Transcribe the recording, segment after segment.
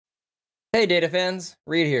Hey data fans,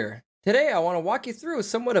 Reed here. Today I want to walk you through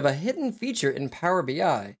somewhat of a hidden feature in Power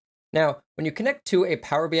BI. Now, when you connect to a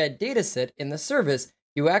Power BI dataset in the service,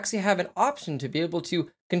 you actually have an option to be able to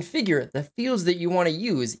configure the fields that you want to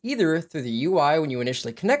use, either through the UI when you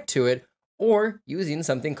initially connect to it, or using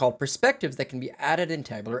something called perspectives that can be added in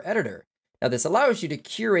Tabular Editor. Now, this allows you to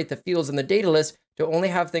curate the fields in the data list to only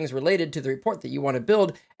have things related to the report that you want to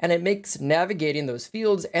build, and it makes navigating those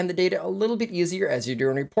fields and the data a little bit easier as you're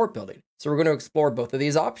doing report building. So we're going to explore both of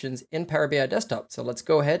these options in Power BI Desktop. So let's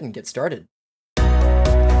go ahead and get started.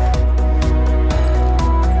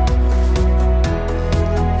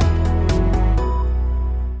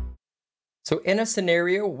 So in a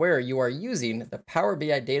scenario where you are using the Power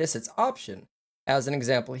BI Datasets option, as an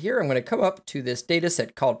example here, I'm going to come up to this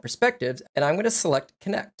dataset called Perspectives, and I'm going to select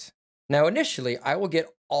Connect. Now, initially, I will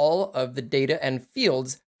get all of the data and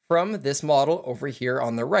fields from this model over here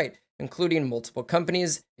on the right, including multiple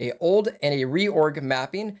companies, a old and a reorg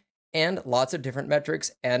mapping, and lots of different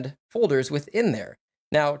metrics and folders within there.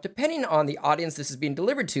 Now, depending on the audience this is being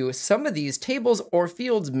delivered to, some of these tables or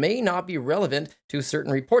fields may not be relevant to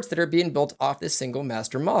certain reports that are being built off this single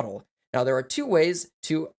master model. Now, there are two ways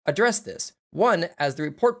to address this. One, as the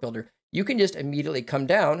report builder, you can just immediately come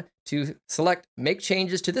down to select Make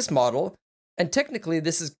Changes to this model. And technically,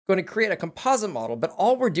 this is going to create a composite model, but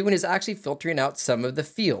all we're doing is actually filtering out some of the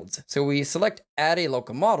fields. So we select Add a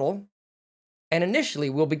Local Model. And initially,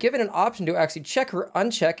 we'll be given an option to actually check or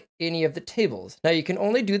uncheck any of the tables. Now, you can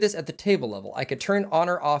only do this at the table level. I could turn on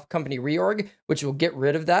or off company reorg, which will get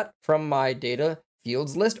rid of that from my data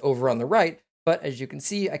fields list over on the right. But as you can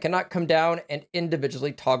see, I cannot come down and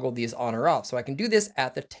individually toggle these on or off. So I can do this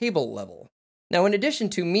at the table level. Now, in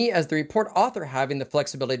addition to me as the report author having the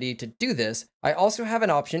flexibility to do this, I also have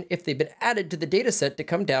an option if they've been added to the dataset to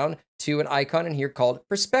come down to an icon in here called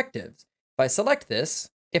Perspectives. If I select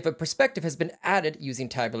this, if a perspective has been added using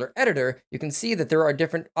Tabular Editor, you can see that there are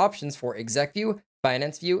different options for Exec View,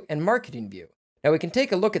 Finance View, and Marketing View. Now we can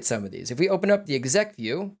take a look at some of these. If we open up the Exec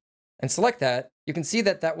View and select that, you can see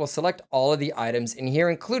that that will select all of the items in here,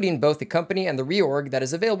 including both the company and the reorg that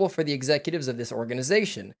is available for the executives of this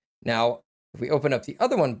organization. Now, if we open up the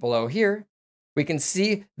other one below here, we can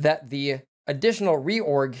see that the additional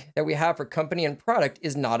reorg that we have for company and product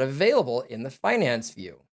is not available in the Finance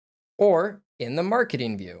View or in the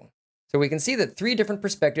Marketing View. So we can see that three different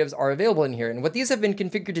perspectives are available in here. And what these have been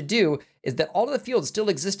configured to do is that all of the fields still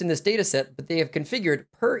exist in this data set, but they have configured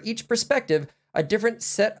per each perspective a different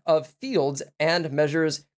set of fields and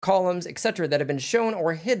measures, columns, etc. that have been shown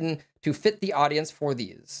or hidden to fit the audience for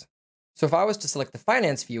these. So if I was to select the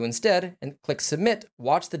Finance View instead and click Submit,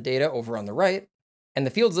 watch the data over on the right, and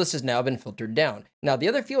the fields list has now been filtered down. Now, the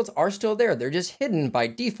other fields are still there. They're just hidden by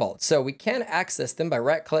default. So we can access them by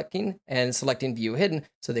right-clicking and selecting View Hidden.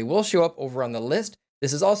 So they will show up over on the list.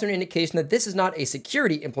 This is also an indication that this is not a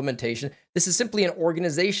security implementation. This is simply an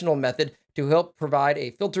organizational method to help provide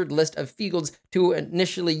a filtered list of fields to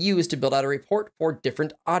initially use to build out a report for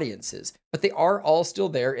different audiences. But they are all still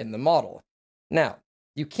there in the model. Now,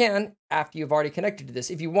 you can, after you've already connected to this,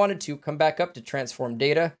 if you wanted to, come back up to Transform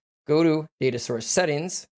Data, go to Data Source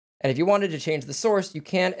Settings, and if you wanted to change the source, you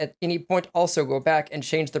can at any point also go back and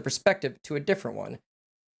change the perspective to a different one.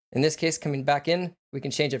 In this case, coming back in, we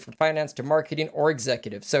can change it from finance to marketing or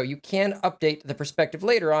executive. So you can update the perspective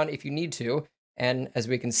later on if you need to. And as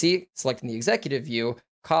we can see, selecting the executive view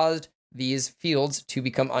caused these fields to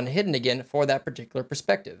become unhidden again for that particular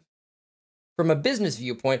perspective. From a business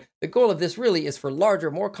viewpoint, the goal of this really is for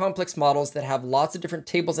larger, more complex models that have lots of different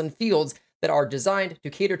tables and fields that are designed to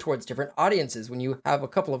cater towards different audiences. When you have a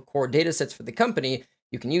couple of core data sets for the company,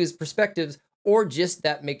 you can use perspectives or just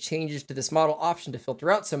that make changes to this model option to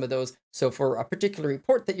filter out some of those. So for a particular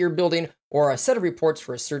report that you're building or a set of reports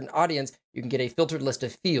for a certain audience, you can get a filtered list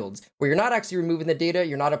of fields where you're not actually removing the data,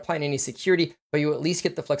 you're not applying any security, but you at least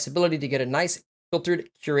get the flexibility to get a nice filtered,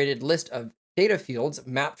 curated list of data fields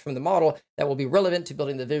mapped from the model that will be relevant to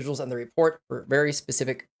building the visuals and the report for very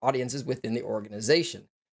specific audiences within the organization.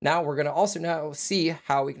 Now we're going to also now see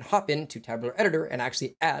how we can hop into Tabular Editor and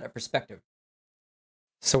actually add a perspective.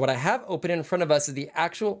 So what I have open in front of us is the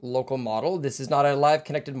actual local model. This is not a live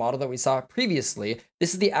connected model that we saw previously.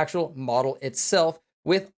 This is the actual model itself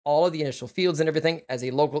with all of the initial fields and everything as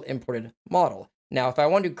a local imported model. Now, if I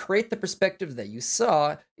want to create the perspective that you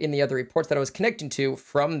saw in the other reports that I was connecting to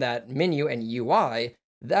from that menu and UI,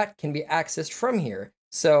 that can be accessed from here.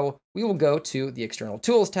 So we will go to the External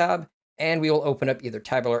Tools tab, and we will open up either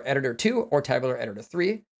Tabular Editor 2 or Tabular Editor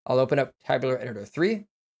 3. I'll open up Tabular Editor 3,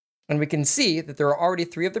 and we can see that there are already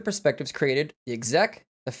three of the perspectives created: the exec,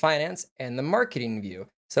 the finance, and the marketing view.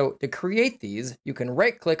 So to create these, you can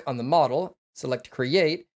right-click on the model, select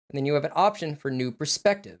Create, and then you have an option for New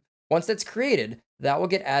Perspective. Once that's created, that will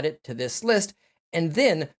get added to this list. And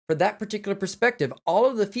then for that particular perspective, all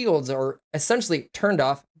of the fields are essentially turned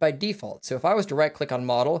off by default. So if I was to right-click on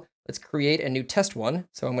Model, let's create a new test one.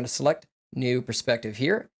 So I'm going to select New Perspective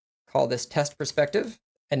here, call this Test Perspective.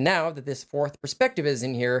 And now that this fourth perspective is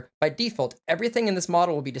in here, by default, everything in this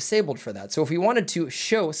model will be disabled for that. So if we wanted to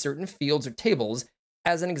show certain fields or tables,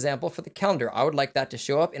 as an example for the calendar, I would like that to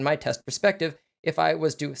show up in my test perspective if I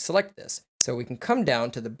was to select this. So we can come down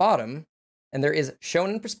to the bottom, and there is Shown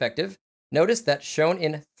in Perspective. Notice that shown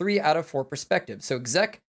in 3 out of 4 perspectives. So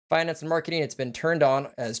Exec, Finance, and Marketing, it's been turned on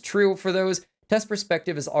as true for those. Test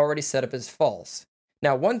Perspective is already set up as false.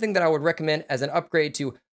 Now, one thing that I would recommend as an upgrade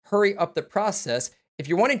to hurry up the process, if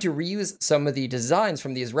you're wanting to reuse some of the designs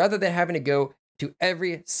from these, rather than having to go to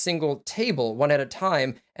every single table one at a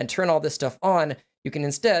time and turn all this stuff on, you can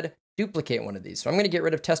instead duplicate one of these. So I'm going to get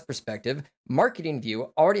rid of Test Perspective. Marketing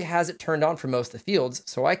View already has it turned on for most of the fields,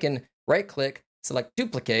 so I can right-click, select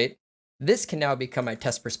Duplicate. This can now become my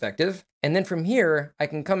test perspective. And then from here, I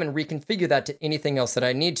can come and reconfigure that to anything else that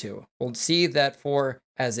I need to. We'll see that for,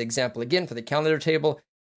 as example again, for the calendar table,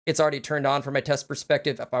 it's already turned on for my test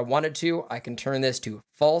perspective. If I wanted to, I can turn this to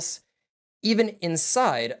false, even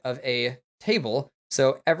inside of a table.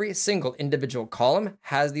 So every single individual column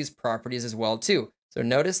has these properties as well too. So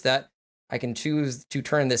notice that I can choose to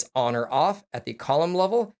turn this on or off at the column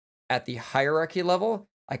level, at the hierarchy level.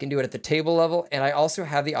 I can do it at the table level, and I also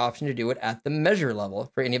have the option to do it at the measure level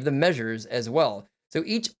for any of the measures as well. So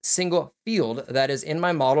each single field that is in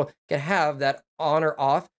my model can have that on or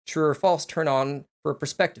off, true or false turn on for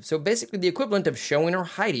perspective. So basically the equivalent of showing or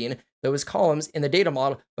hiding those columns in the data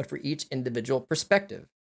model, but for each individual perspective.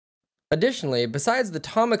 Additionally, besides the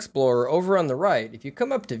Tom Explorer over on the right, if you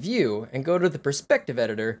come up to View and go to the Perspective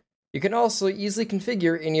Editor, you can also easily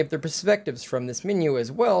configure any of the perspectives from this menu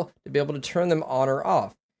as well to be able to turn them on or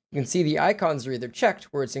off. You can see the icons are either checked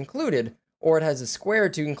where it's included, or it has a square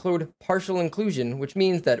to include partial inclusion, which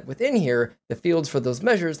means that within here, the fields for those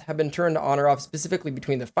measures have been turned on or off specifically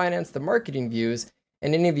between the finance, the marketing views,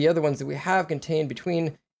 and any of the other ones that we have contained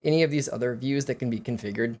between any of these other views that can be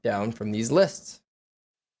configured down from these lists.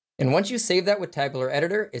 And once you save that with Tabular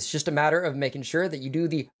Editor, it's just a matter of making sure that you do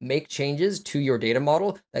the make changes to your data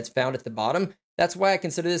model that's found at the bottom. That's why I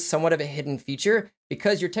consider this somewhat of a hidden feature,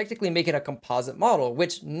 because you're technically making a composite model,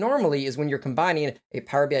 which normally is when you're combining a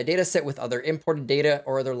Power BI dataset with other imported data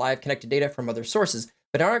or other live connected data from other sources.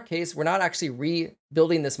 But in our case, we're not actually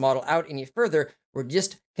rebuilding this model out any further. We're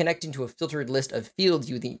just connecting to a filtered list of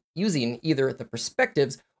fields using either the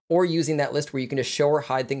perspectives or using that list where you can just show or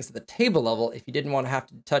hide things at the table level if you didn't want to have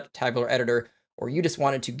to touch Tabular Editor, or you just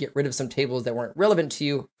wanted to get rid of some tables that weren't relevant to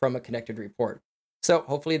you from a connected report. So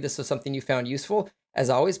hopefully this was something you found useful. As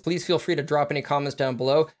always, please feel free to drop any comments down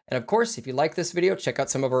below. And of course, if you like this video, check out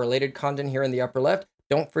some of our related content here in the upper left.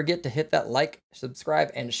 Don't forget to hit that like,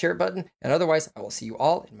 subscribe, and share button. And otherwise, I will see you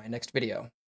all in my next video.